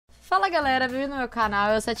Fala galera, bem-vindo no meu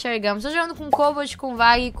canal, eu sou a Cherrygumms. Tô jogando com Cobalt, com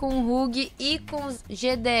Vag, com Hug e com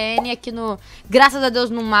GDN aqui no... Graças a Deus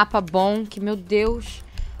num mapa bom, que meu Deus.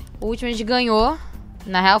 O último a gente ganhou.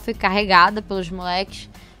 Na real foi carregada pelos moleques.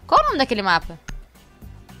 Qual o nome daquele mapa?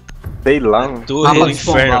 Sei lá. Torre do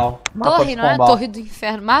Inferno. Torre, não é Torre do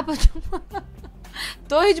Inferno. Mapa de...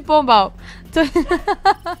 Torre de Pombal.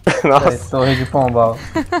 Nossa. É, Torre de Pombal.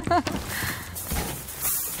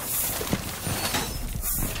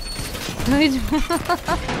 Torre de...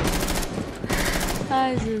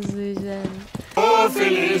 Ai, Jesus, velho. Tô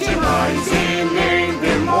feliz demais e nem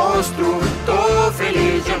demonstro. Tô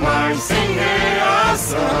feliz demais sem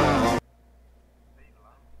reação.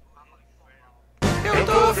 Eu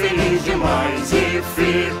tô feliz demais e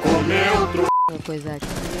fico neutro. Vou coisar aqui.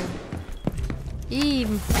 Ih,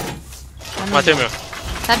 Matei o meu.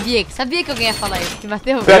 Sabia que alguém ia falar isso, que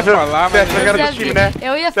bateu o Você achou que era do time, né?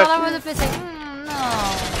 Eu ia falar, mas eu pensei,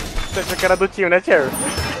 não. Você achou que era do time, né, Cherry?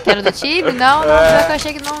 Que era do time? Não, pior que eu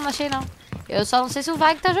achei que não achei não. Eu só não sei se o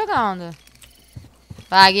Vag tá jogando.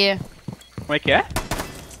 Vag. Como é que é?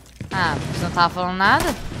 Ah, você não tava falando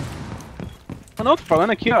nada? Não, tô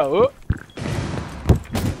falando aqui, ó. Ô.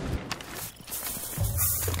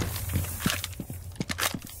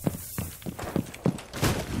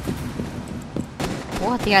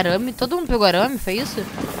 Porra, tem arame? Todo mundo pegou arame? Foi isso?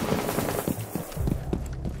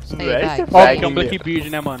 Isso aí, Vag. Ó, que é um Blackbeard,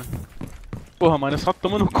 né, mano? Porra, mano, eu só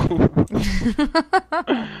tomo no cu.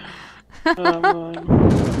 Ah, mano.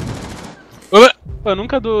 Eu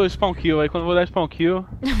nunca dou spawn kill, aí quando eu vou dar spawn kill...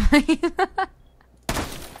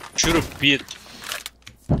 Churupito.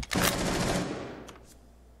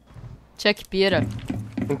 Chuck pira.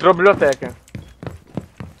 Entrou biblioteca.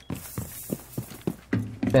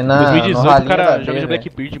 Tem Em no 2018 o ralinho da cara B, joga de velho.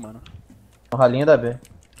 Blackbeard, mano. No ralinho da B.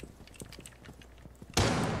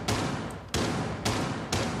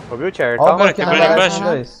 Ouviu, Cherry? Ó o Calma. Buck quebrou na ali garagem,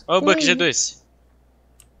 embaixo. dois. Olha o Buck G2.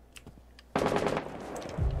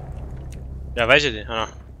 Já vai, GD? Ah,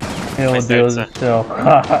 não. Meu Mais Deus tarde, do céu,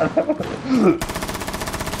 cara.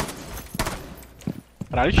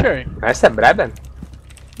 Caralho, Sherry. Essa é braba?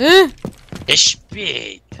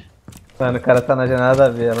 Respeita. Mano, o cara tá na janela da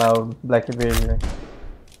B lá, o Blackbeard, velho.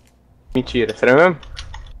 Mentira, será mesmo?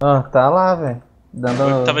 Ah, tá lá, velho.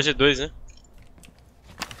 Dando... Tava G2, né?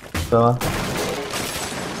 Tá lá.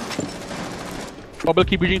 Ó, o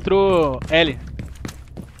Blackbeard entrou L.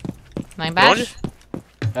 Lá embaixo?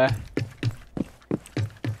 É.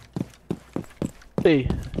 Sei.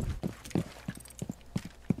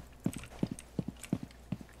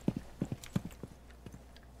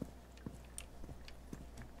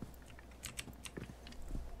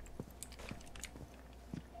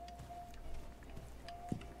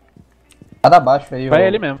 Tá da baixo aí, Vai ó.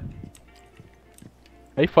 ele mesmo.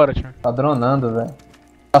 Aí fora, tio. Tá dronando, velho.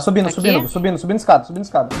 Tá subindo, Aqui? subindo escada, subindo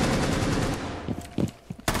escada.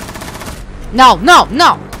 Não, não,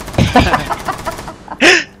 não!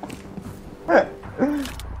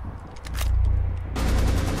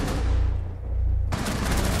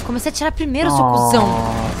 Comecei a tirar primeiro, seu cuzão.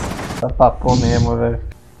 Tá papou mesmo, velho.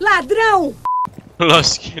 Ladrão!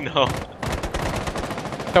 Lógico que não.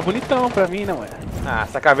 Fica bonitão pra mim, não é? Ah,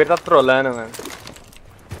 essa caveira tá trolando, mano.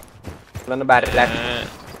 Trolando barato.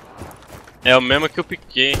 É o mesmo que eu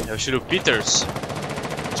piquei. É o Churupiters.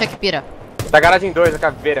 Chuck pira. Tá garagem 2, a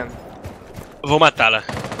caveira. Eu vou matá-la.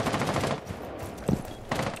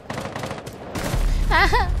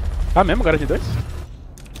 Ah, mesmo? Garagem 2?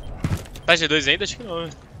 Tá G2 ainda? Acho que não.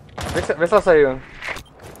 Vê se ela saiu.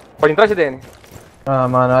 Pode entrar, GDN. Ah,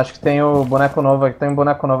 mano, acho que tem o boneco novo aqui. Tem um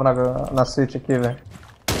boneco novo na suíte aqui, velho.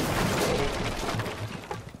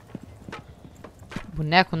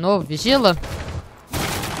 Boneco novo, vigila?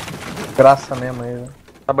 Graça mesmo aí, velho.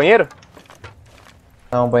 Tá banheiro?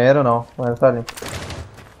 Não, banheiro não. O banheiro tá ali.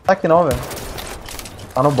 Tá aqui não, velho.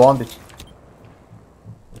 Tá no bombe.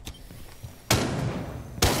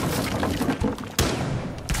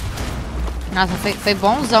 Nossa, foi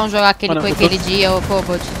bonzão jogar aquele Mano, com aquele dia, o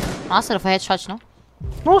Cobalt. Nossa, não foi headshot, não?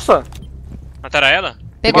 Nossa! Mataram ela?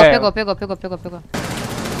 Pegou, É. pegou.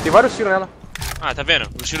 Tem vários tiros nela. Ah, tá vendo?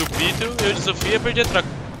 O Churupito e eu de Sofia perdi a troca.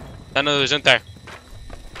 Tá no jantar.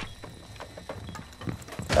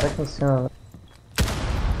 Cara aqui em cima, velho.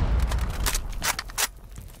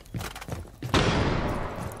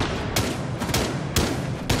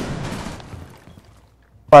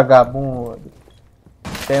 Vagabundo.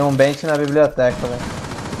 Tem um bench na biblioteca, velho.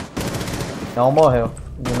 Não morreu.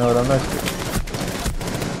 Ignorando aqui.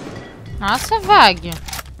 Nossa, Vag.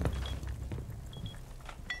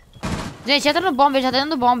 Gente, entra no bombe, já tá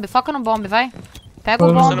dentro do bombe. Foca no bombe, vai. Pega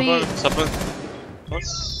o Passando bombe. só pra...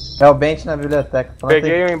 Nossa. É o bench na biblioteca. Planta aí.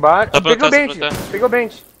 Peguei o embaixo. Tá Peguei o plantado, bench. tá plantado. Peguei o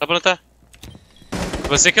bench. Tá plantar.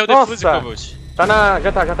 Você que é o Nossa. defuse, Cobalt. Tá na...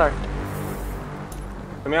 Já tá.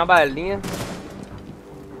 Tomei uma balinha.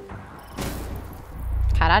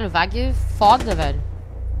 Caralho, Vag foda, velho.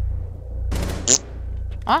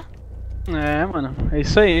 Ó. É, mano, é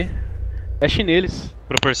isso aí. Mexe neles.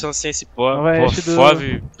 Proporção ciência e pó, Nova Oeste do-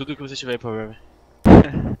 fove, tudo que você tiver aí pra ver.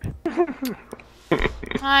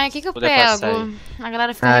 Ai, o que eu Poder pego? passar aí. A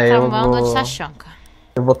galera fica Ah, eu reclamando vou- de Sachanca.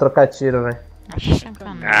 Eu vou trocar tiro, velho. Sachanca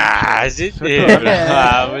não. Ah, gente,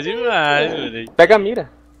 bravo demais, moleque. Pega a mira.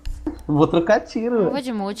 Eu vou trocar tiro, Eu velho. vou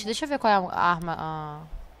de multi, deixa eu ver qual é a arma.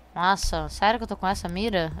 Nossa, sério que eu tô com essa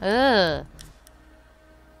mira?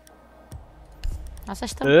 Nossa,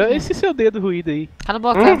 as tampinhas. Esse seu dedo ruído aí. Cala a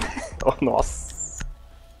boca. Oh, nossa.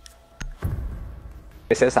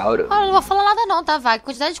 Esse é Sauro. Olha, eu não vou falar nada não, tá, Vag?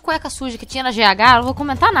 Quantidade de cueca suja que tinha na GH, eu não vou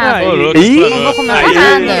comentar nada. Aí. Ô, louco, Ih, explanou. não vou comentar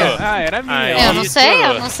Aí, nada. Ah, era minha. Aí. Eu não Isso, sei, eu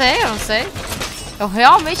mano. não sei, eu não sei. Eu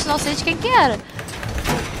realmente não sei de quem que era.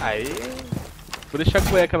 Aí. Vou deixar a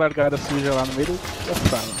cueca largada suja lá no meio da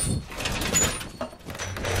sala.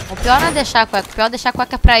 O pior não é deixar a cueca, o pior é deixar a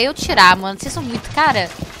cueca pra eu tirar, mano. Vocês são muito, cara.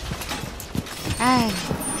 Ai,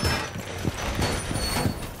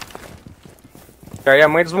 Aí a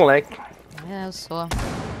mãe dos moleques. eu sou.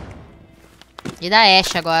 E da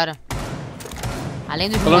Ashe agora. Além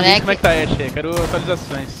dos Falando nisso, moleques, como é que tá a Ashe aí? Quero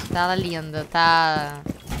atualizações. tá ela linda, tá...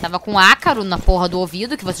 Tava com ácaro na porra do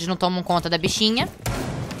ouvido, que vocês não tomam conta da bichinha.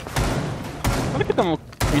 Olha que tamo.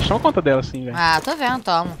 A gente toma conta dela assim, velho. Ah, tô vendo,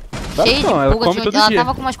 toma. Tá Cheio de bom, ela pulga, come todo ela dia.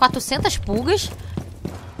 tava com umas 400 pulgas.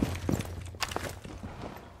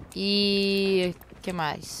 E... o que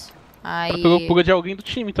mais? Aí... Ela pegou pulga de alguém do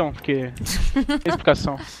time então, porque. Tem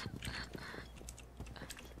explicação.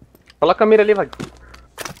 Coloca a mira ali, vai.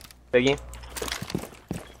 Peguei.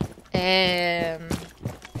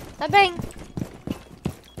 Tá bem.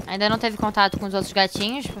 Ainda não teve contato com os outros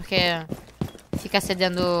gatinhos, porque fica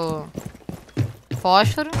acendendo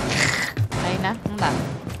fósforo. Aí, né? Não dá.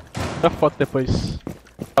 Dá foto depois.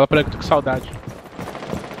 Fala pra ela que eu tô com saudade.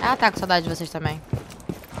 Ela tá com saudade de vocês também.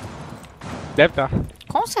 Deve tá.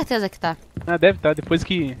 Com certeza que tá. Ah, deve tá. Depois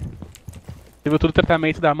que. Teve todo o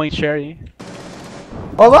tratamento da mãe Cherry, hein?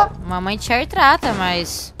 Opa! Mamãe Cherry trata,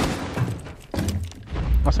 mas...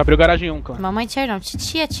 Nossa, abriu garagem 1, claro. Mamãe Cherry não,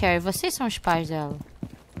 titia Cherry. Vocês são os pais dela.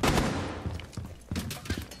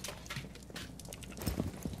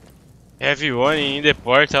 Heavy one in the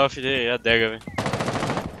port of the adega, velho.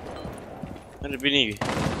 Olha o Bining.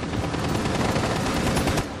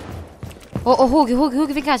 Ô,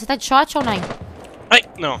 Hug, vem cá. Você tá de shot ou não? Ai,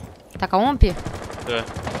 não. Tá com a ump?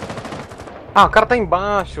 Ah, o cara tá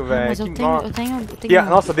embaixo, velho. Mas eu Que tenho, nó. eu tenho...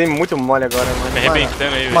 Nossa, dei muito mole agora, Tá me mano.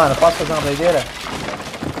 arrebentando aí, velho. Mano, posso fazer uma doideira?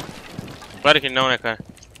 Claro que não, né, cara?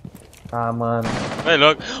 Ah, mano. Vai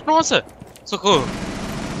logo. Nossa! Socorro!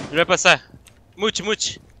 Ele vai passar. Mute.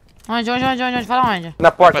 Onde? Fala onde? Na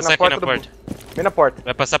Vai porta, passar na aqui porta na do... porta. Bem na porta.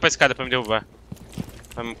 Vai passar pra escada pra me derrubar.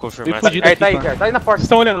 Pra me confirmar. Fui fudido Aí, aqui, tá aí, mano. cara. Tá aí na porta. Vocês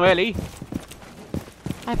estão olhando ela aí?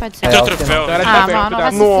 Ai, pai do céu. Entrou É, o troféu. Cara, Ah, tá mano,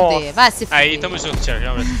 vai se Nossa. fuder. Vai se fuder. Aí, tamo junto, Thiago.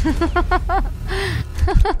 Realmente.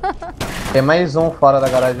 Tem mais um fora da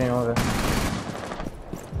garagem 1, velho.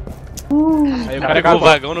 Aí o Cara, cara com o cagou.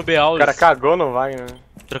 vagão no B-Alls. O cara cagou no Wagner. né?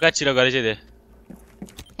 Trocar tiro agora, GD.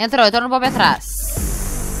 Entrou, eu tô no bomba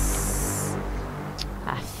atrás.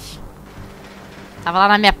 Aff. Tava lá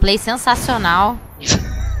na minha play sensacional.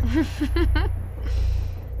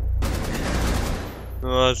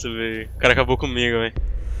 Nossa, velho. O cara acabou comigo, velho.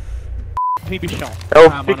 Vem, bichão. É o Ah,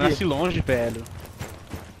 mano, pique. nasce longe, velho.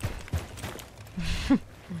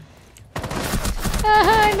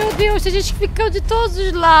 Ai, meu Deus, tem gente ficando de todos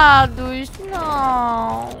os lados.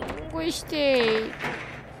 Não gostei.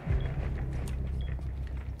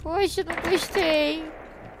 Poxa, não gostei.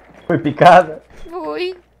 Foi picada?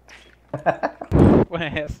 Foi.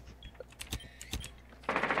 Ué, essa.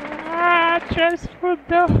 Ah, Cherry se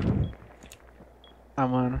fudeu. Ah,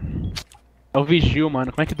 mano. É o Vigil,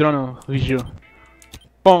 mano. Como é que drona o Vigil?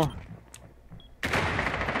 Bom.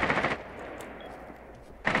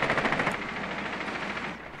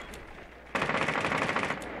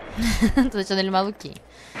 Tô deixando ele maluquinho.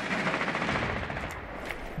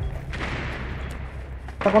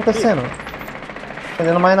 O que tá acontecendo? Não tô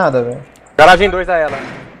entendendo mais nada, velho. Garagem 2 a ela.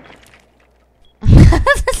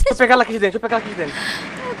 Deixa eu pegar ela aqui de dentro, O cara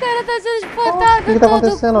tá sendo exportado. O que tá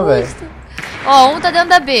acontecendo, velho? Ó, um tá dentro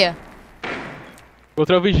da B.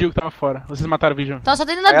 Outro é o Vigil que tava fora. Vocês mataram o Vigil. Então só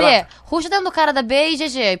tem dentro da Ela- B. Ruxa dentro do cara da B e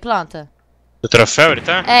GG, e planta. O troféu, ele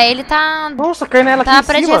tá? É, ele tá... Nossa, caiu nela Tá aqui em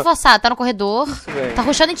parede cima. reforçada, tá no corredor. velho. Tá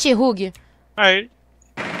rushando em ti, Hug. Aí.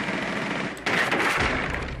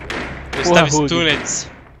 Eu Porra, estava Hug.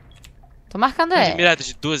 stunned. Tô marcando De ele. mirada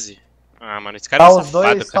de 12. Ah, mano, esse cara Tá é um os safado,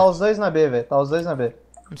 dois, cara. tá os dois na B, velho. Tá os dois na B.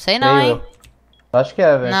 Não sei não, Creio hein. eu. Acho que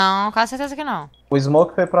é, velho. Não, com certeza que não. O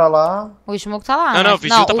Smoke foi pra lá. O Smoke tá lá. Não, não, o mas-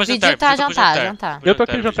 Vigil tá o pra Vigil jantar. tá Vigil tá jantar, pro jantar. Eu tô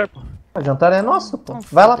aqui no Vigil. jantar, pô. O jantar é nosso, pô. Então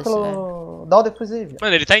Vai lá foda-se, pelo... Dá o defusível.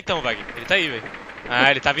 Mano, ele tá então, Vag. Ele tá aí, velho.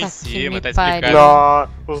 Ah, ele tava em Puta que cima, me tá pariu. explicado.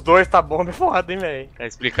 Nossa, os dois tá bom e foda, hein, velho. Tá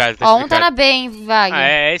explicado, tá Ó, explicado. um tá na B, hein, Vag. Ah,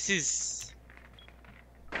 é, esses...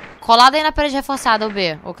 Colado aí na parede reforçada, o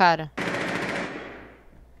B, o cara.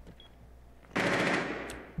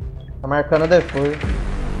 Tá marcando o defuse.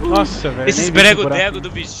 Nossa, velho. Esses nem vi esse buraco. brego-dego do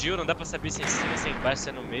Vigil, não dá pra saber se é em cima, se é embaixo, se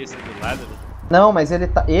é no meio, se é do lado, velho. Não, mas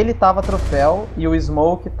ele tava troféu e o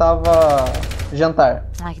Smoke tava jantar.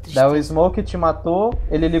 Ai, que Daí o tristeza. Smoke te matou,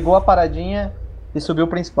 ele ligou a paradinha e subiu o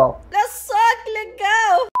principal.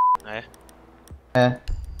 É. É.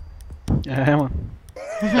 É, mano.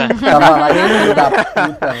 Tava lá filho da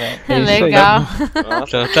puta, velho. É isso aí. Legal. Então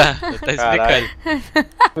tá explicado.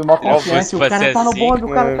 Fui mó Óbvio, confiante, se o cara fosse tá no assim, bonde, o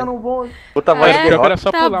cara mano. tá no bonde. Puta voz É? de Pior que derrota. era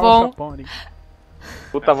só Tá pular bom. um sapão ali.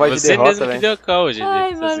 Puta voz de Você derrota, mesmo que velho. deu call, gente. Ai,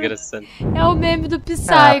 Seu mano. desgraçado. É o meme do Ah, porque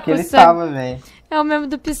Psycho, ele sabe? tava, velho. É o meme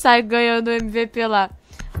do Psycho ganhando o MVP lá.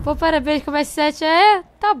 Pô, parabéns, como é 7? É,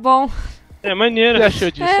 tá bom. É O maneiro. que você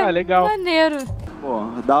achou disso? É, Ah, legal. maneiro. Pô,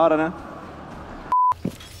 da hora, né?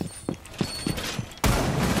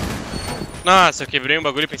 Nossa, eu quebrei um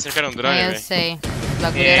bagulho pensando que era um drone, É, eu velho. sei. O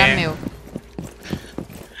bagulho É. era meu.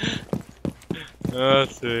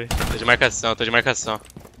 Nossa, velho. Tô de marcação, tô de marcação.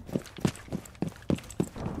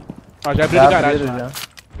 Ó, já abriu Já de garagem, abriram, mano.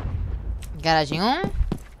 já. Garagem 1.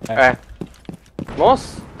 É.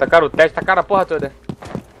 Nossa, tacaram o teste, tacaram a porra toda.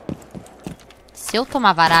 Se eu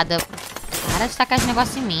tomar varada, para de tacar esse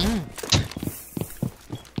negócio em mim.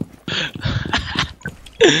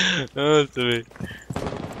 Nossa, velho.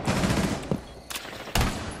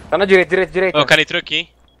 Tá na direita, direita. Ó, o cara entrou aqui, hein.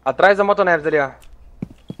 Atrás da motoneves ali, ó.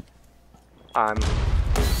 Ah, mano.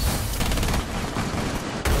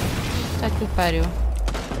 Tá que pariu.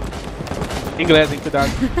 Inglês, hein,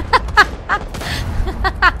 cuidado.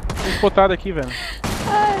 Tem spotado aqui, velho.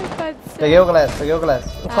 Ai, pode ser. Peguei o Glass, peguei o Glass.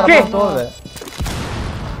 O cara Que? voltou, velho.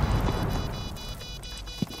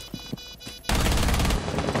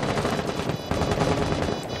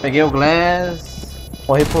 Peguei o Glass.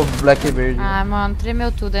 Morri pro Blackbeard. Ai, mano,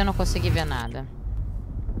 tremeu tudo, eu não consegui ver nada.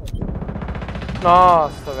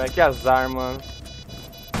 Nossa, velho, que azar, mano.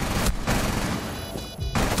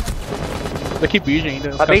 Daqui virgem ainda.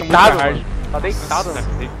 Os Tá caras são muito deitado, hard. mano. Tá deitado, Nossa, mano.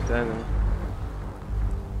 tá deitando.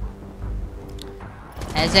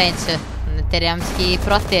 É, gente, teremos que ir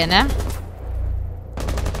pro T, né?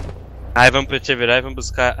 Aí vamos perseverar e vamos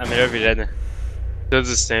buscar a melhor virada. Todos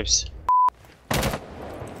os tempos.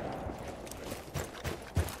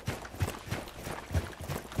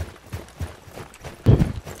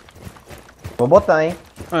 Vou botar, hein.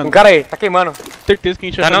 Mano, Um cara aí, tá queimando. certeza que a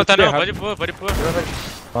gente Tá vai não, fazer tá tudo não, errado. pode pôr.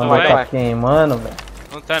 Mano, vai. tá queimando, velho.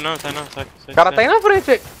 Não tá não, tá não. Só O cara tá aí na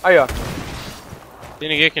frente. Aí, ó. Tem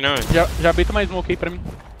ninguém aqui não, velho. Já beita mais smoke aí pra mim.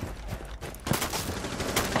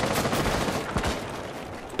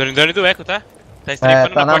 Drone do Echo, tá? Tá É,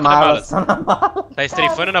 strafando tá na na porta da mala, malas. tá na mala. Tá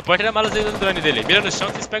strafando na porta da malas aí do drone dele. Mira no chão,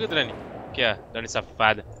 vocês pegam o drone. Aqui, ó. Drone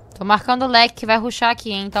safada. Tô marcando o leque que vai rushar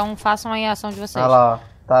aqui, hein? Então façam aí a ação de vocês. Olha lá, ó.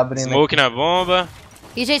 Tá abrindo. Smoke na bomba.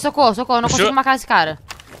 Ih, gente, socorro, socorro, eu não Puxou. consigo marcar esse cara.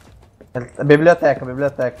 Aqui. Biblioteca,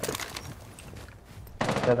 biblioteca.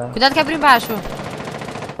 Pera, Cuidado que abre embaixo.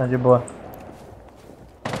 tá de boa.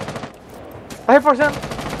 Tá reforçando.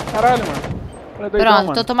 Caralho, mano. Olha doidão, Pronto,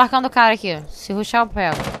 mano. tô marcando o cara aqui. Se rushar, eu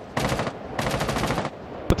pego.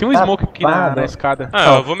 Eu tenho um smoke aqui na Safado. escada.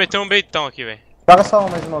 Ah, eu vou meter um beitão aqui, velho. Joga só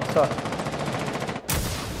uma smoke só.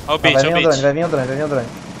 Ó o Ah, bait, vai ó o vir o drone, bait. vai vir o drone, vai vir o drone.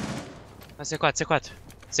 Ah, C4.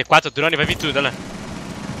 C4, o drone vai vir tudo, olha lá.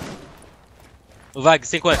 O Vag,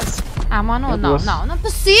 sem quantos? Ah, mano, Meu não, Deus. não é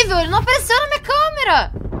possível, ele não apareceu na minha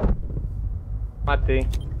câmera. Matei.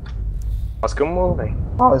 Nossa, que eu morro, velho.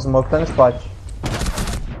 Ó, o smoke tá no spot.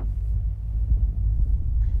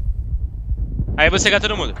 Aí você gata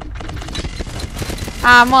todo mundo.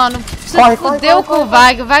 Ah, mano, você Corre, fudeu corre, com o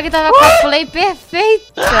Vag. O Vag tava com a play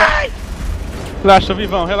perfeita. Relaxa, tô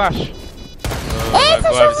vivão, relaxa.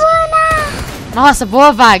 Agora, Nossa,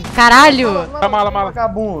 boa, Vag. Caralho. Tá mala, mala.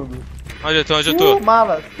 Vagabundo. onde eu tô, onde eu tô?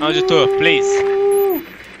 Malas. Onde eu tô? Please.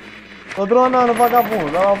 Tô dronando o vagabundo,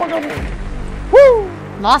 olha lá o vagabundo.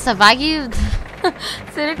 Nossa, Vag...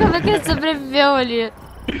 Você nem como é que ele sobreviveu ali.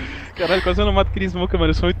 Caralho, quase eu não mato aquele smoke, mano.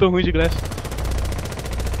 Eu sou muito ruim de glass.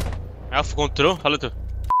 Alpha control? Fala tu.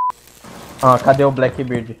 Ó, cadê o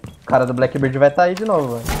Blackbeard? O cara do Blackbeard vai tá aí de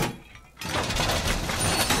novo, velho.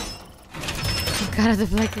 Cara do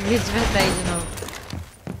Black Beard de verdade de novo.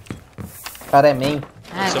 O cara é main.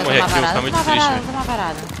 Ai, Se eu vou morrer tomar aqui, eu vou varada, ficar muito triste, vou velho. tomar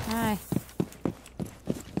varada. Ai.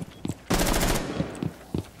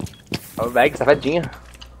 Ó o bag, safadinho.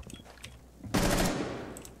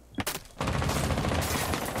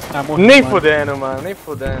 Ah, morri, Nem mano. fudendo, mano, nem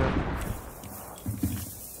fudendo.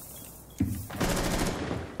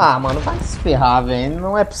 Ah, mano, vai se ferrar, velho.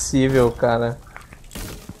 Não é possível, cara.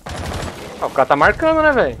 Ah, o cara tá marcando,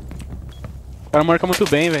 né, velho? O cara marca muito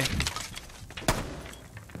bem, velho.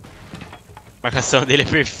 A marcação dele é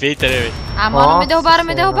perfeita, né, velho? Ah, mano, Nossa me derrubaram,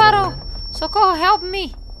 me Senhora, derrubaram. velho. Socorro, help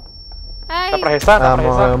me. Ai. Dá pra restar? Dá Ah, pra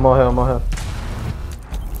restar? morreu.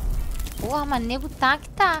 Porra, mas nego tá que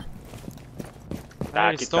tá. Tá,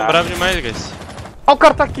 Eles que estão tá. bravos demais, guys. Ó, o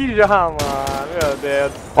cara tá aqui já, mano. Meu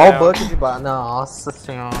Deus do céu. Ó o bug de bar. Nossa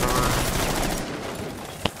senhora.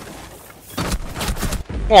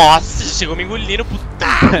 Nossa, chegou me engolindo, puta.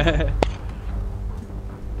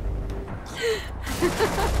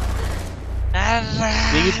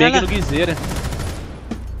 Big Bang no Guiseira.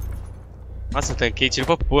 Nossa, eu tanquei tiro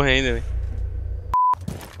pra porra ainda, velho.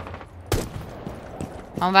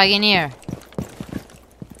 Vamos, Wagner.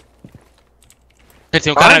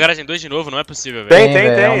 Tem um cara na garagem 2 de novo, não é possível, velho. Tem,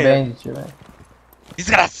 velho, tem. É um bandit, velho.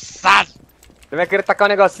 Desgraçado! Ele vai querer tacar um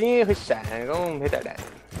negocinho e ruxar. Um retardado.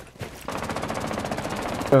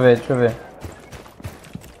 Deixa eu ver.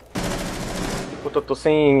 Puta, eu tô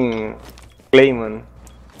sem clay, mano.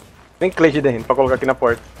 Sem clay de dentro pra colocar aqui na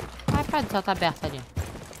porta. Ai, pai do céu, tá aberto ali.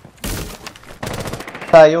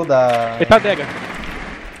 Saiu da... Ele tá dega.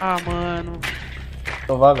 Ah, mano.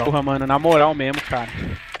 do vagão. Porra, mano, na moral mesmo, cara.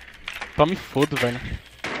 Só me fodo, velho.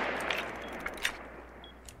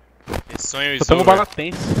 Esse sonho Só tomo over. bala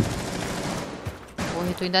tensa. Porra,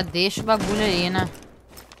 e tu ainda deixa o bagulho aí, né?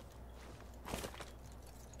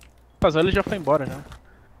 Mas ele já foi embora, já.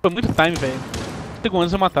 Foi muito time, velho.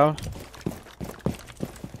 Segundos eu matava.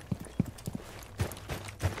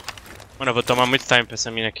 Mano, eu vou tomar muito time pra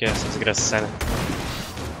essa mina aqui, essa desgraçada.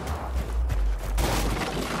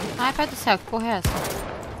 Ai, pai do céu, que porra é essa?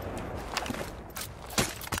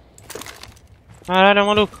 Caralho,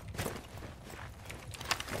 maluco.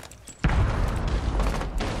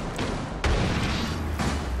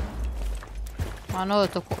 Mano, eu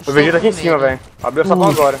tô com... O Vegeta aqui em cima, velho. Abriu o sapão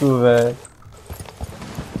agora. Isso, velho.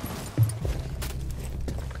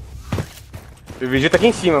 O Vegeta aqui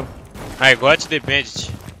em cima. I got the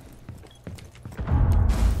bandit.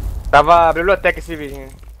 Tava a biblioteca esse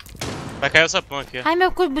Vegeta. Vai cair o sapão aqui, ó. Ai,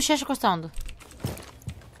 meu bochecha coçando.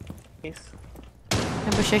 Isso.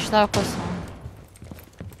 Meu bochecha tava coçando.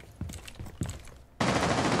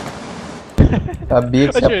 Sabia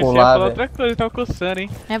que Ô, você Gê, ia você pular, falar velho. outra coisa, ele tava coçando, hein?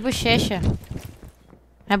 Minha bochecha.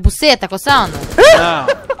 Minha buceta coçando?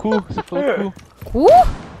 Não, cu, você falou cu. Cu?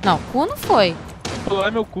 Não, cu não foi. Você falou,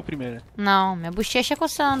 é meu cu primeiro. Não, minha bochecha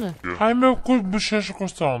coçando. Ai, meu cu, bochecha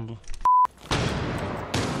coçando.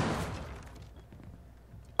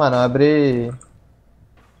 Mano, eu abri...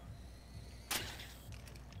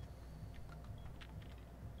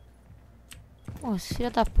 Pô, esse filho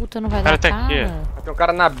da puta não vai Cara, dar tá aqui, cara. Tem um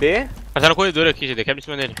cara na B. Mas tá no corredor aqui, GD, quebra em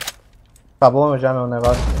cima dele. Acabou já meu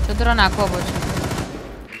negócio. Deixa eu dronar, Cobalt.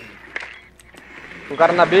 Um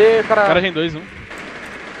cara na B, o cara... Garagem 2, 1.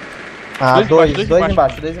 Ah, Dois dois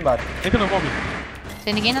embaixo. embaixo. Entra no bombe.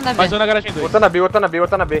 Tem ninguém nada a Mais um ver. na garagem 2. Outra na B, outra na B,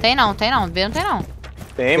 outra na B. Tem não. B não tem não.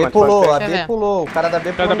 Tem, B mano. pulou, pode a ser. Deixa eu B ver. pulou. O cara da B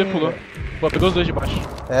O cara pulou. da B pulou. Pô, pegou os dois de baixo.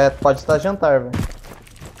 É, pode estar jantar, velho.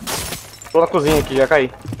 Tô na cozinha aqui, já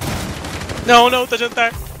caí. Não, tá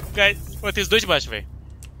jantar. Guys, pô, tem os dois de baixo, velho.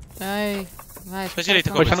 Ai, vai. Pra direita,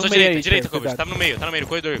 Cobalt. Cobalt. no Tô meio aí, direita, Pedro, Cobalt. Tá no meio, no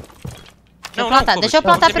corredor. Deixa eu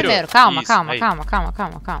plantar Cobalt, primeiro. você Calma. virou. Isso,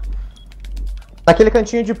 aí. Naquele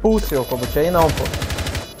cantinho de pulse, ô Cobalt. Aí não, pô.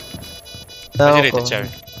 Pra Não, direita, pô. Cherry.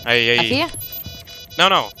 Aí. Aqui? Não.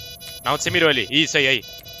 Na onde você mirou ali. Isso, aí.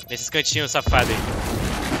 Nesses cantinhos safados aí.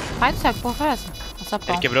 Pai do céu, que porra foi essa? O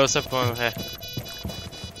sapão. Ele quebrou o sapão, é.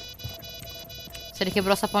 Se ele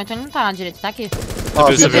quebrou o sapão, então ele não tá na direita, tá aqui.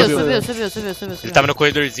 Ó, Subiu. Ele tava no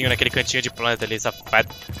corredorzinho, naquele cantinho de planta ali, safado.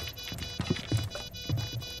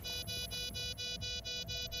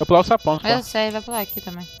 Vou pular o sapão, só. Eu sei, vai pular aqui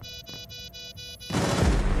também.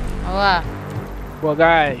 Boa. Boa,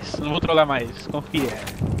 guys. Não vou trollar mais. Confia.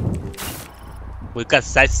 Vou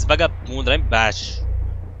caçar esses vagabundos lá embaixo.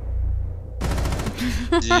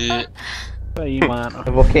 Isso aí, mano.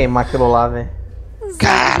 Eu vou queimar aquilo lá, velho.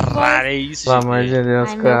 Caralho, é isso, Pelo amor de Deus,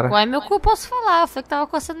 Ai, cara. meu cu eu posso falar. Eu falei que tava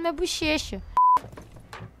coçando minha bochecha.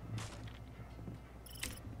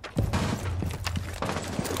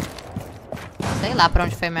 Sei lá pra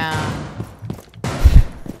onde foi minha...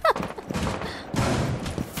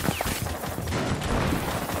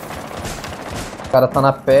 O cara tá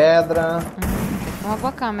na pedra. Uma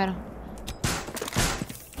boa câmera.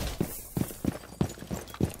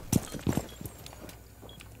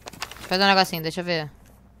 Faz um negocinho, deixa eu ver.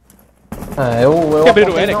 É, eu Quebrou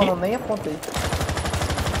apontei, ele não, aqui? não, nem apontei.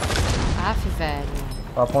 Aff, velho.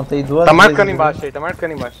 Eu apontei duas Tá vezes. marcando embaixo aí, tá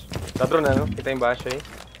marcando embaixo. Tá dronando, que tá embaixo aí.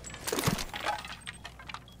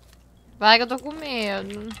 Vai que eu tô com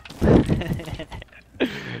medo.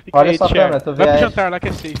 Fica Olha aí, só a Cher. câmera, tu vê Vai pro a jantar lá que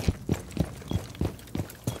é safe.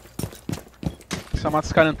 Só mata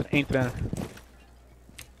os caras entrando.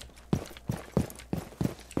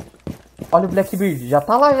 Olha o Blackbeard, já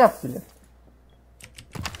tá lá já, filha.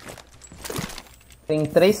 Tem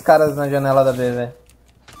 3 caras na janela da B, velho.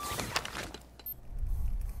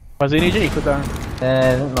 Fazer nade aí, cuidado.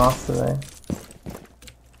 É, nossa, velho.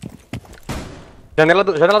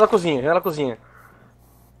 Janela da cozinha, janela da cozinha.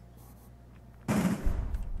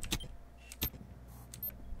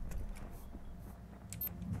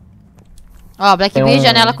 Ó, Blackbeard, Tem um-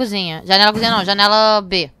 janela cozinha. Janela cozinha não, janela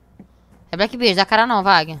B. É Blackbeard, dá cara não,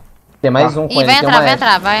 Vag. Tem mais um com Ih, ele, vai tem entrar, uma vai Ashe.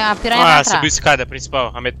 entrar, vai, a piranha vai Ah, entrar. subiu a escada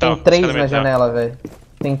principal, a metal. Tem 3 escada na metal. janela, velho.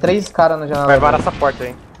 Tem 3 caras na janela Vai da varar B. essa porta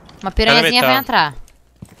aí. Uma piranhazinha metal. vai entrar.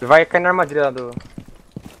 Vai cair na armadilha lá do...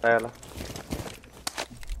 Ela.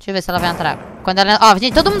 Deixa eu ver se ela vai entrar. Quando ela... Ó,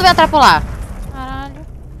 gente, todo mundo vai entrar por lá. Caralho.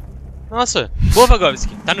 Nossa, boa,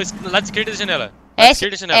 Vagovski. Tá no lado esquerdo da janela. Lado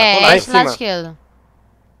esquerdo da janela, É, colado. este lado cima. esquerdo.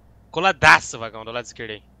 Coladaço, Vagão, do lado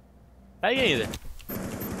esquerdo aí. Tá aí ainda.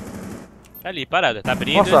 Tá ali, parada, tá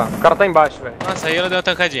abrindo. Nossa, o cara tá embaixo, velho. Nossa, aí ela deu uma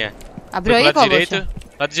tancadinha. Abriu Foi aí, pro lado Cobalt? direito.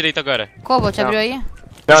 Lado direito agora. Cobalt, Não. abriu aí? Não,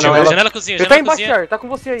 Puxou, não, ela... janela cozinha, Ele tá janela embaixo, cozinha. Cher, tá com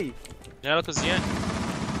você aí. Janela cozinha.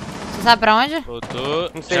 Você sabe pra onde? Voltou.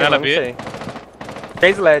 Não sei, Janela mano, B. não sei.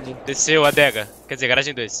 10 LED. Desceu, adega. Quer dizer,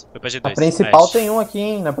 garagem 2. Foi pra G2. Na principal Nice. tem um aqui,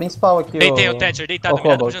 hein? Na principal aqui, Tem o Thatcher deitado, Ô,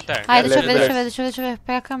 mirado pro Cobalt. jantar. Ai, Mirado deixa eu pro ver, jantar. deixa eu ver.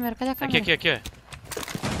 Pega a câmera, cadê a câmera? Aqui,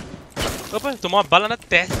 ó. Opa, tomou uma bala na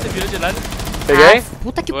testa, virou de lado. Peguei? Ah,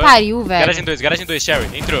 puta que Foi. pariu, velho. Garagem 2,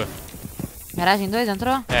 Sherry. Entrou. Garagem 2,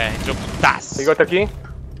 entrou? É, entrou putaço. Peguei outro aqui.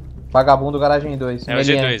 Vagabundo Garagem 2. É o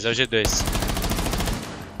G2, é o G2.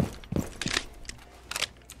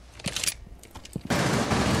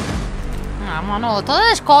 Ah, mano, todas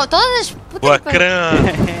as... Puta Boa, que pariu. crã.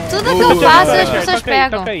 Tudo que eu faço, as Cher, pessoas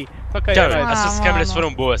pegam. Toca aí. Tchau, vai. as suas Ah, câmeras mano.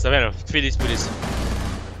 foram boas, tá vendo? Fico feliz por isso.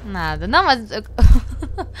 Nada. Não, mas...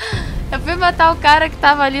 Eu fui matar o cara que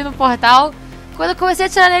tava ali no portal. Quando eu comecei a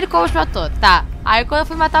atirar nele, como me matou. Tá. Aí quando eu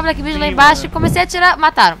fui matar o Blackbeard lá Sim, embaixo, mano. comecei a atirar...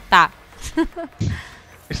 Mataram. Tá.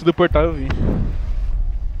 Esse do portal eu vi.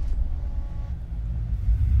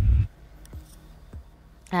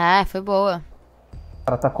 Ah, foi boa. O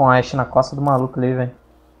cara tá com a Ashe na costa do maluco ali, velho.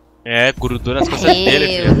 É, grudou nas costas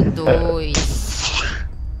dele, Meu filho. dois.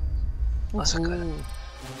 Nossa, cara.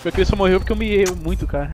 Foi que ele só morreu porque eu me errei muito, cara.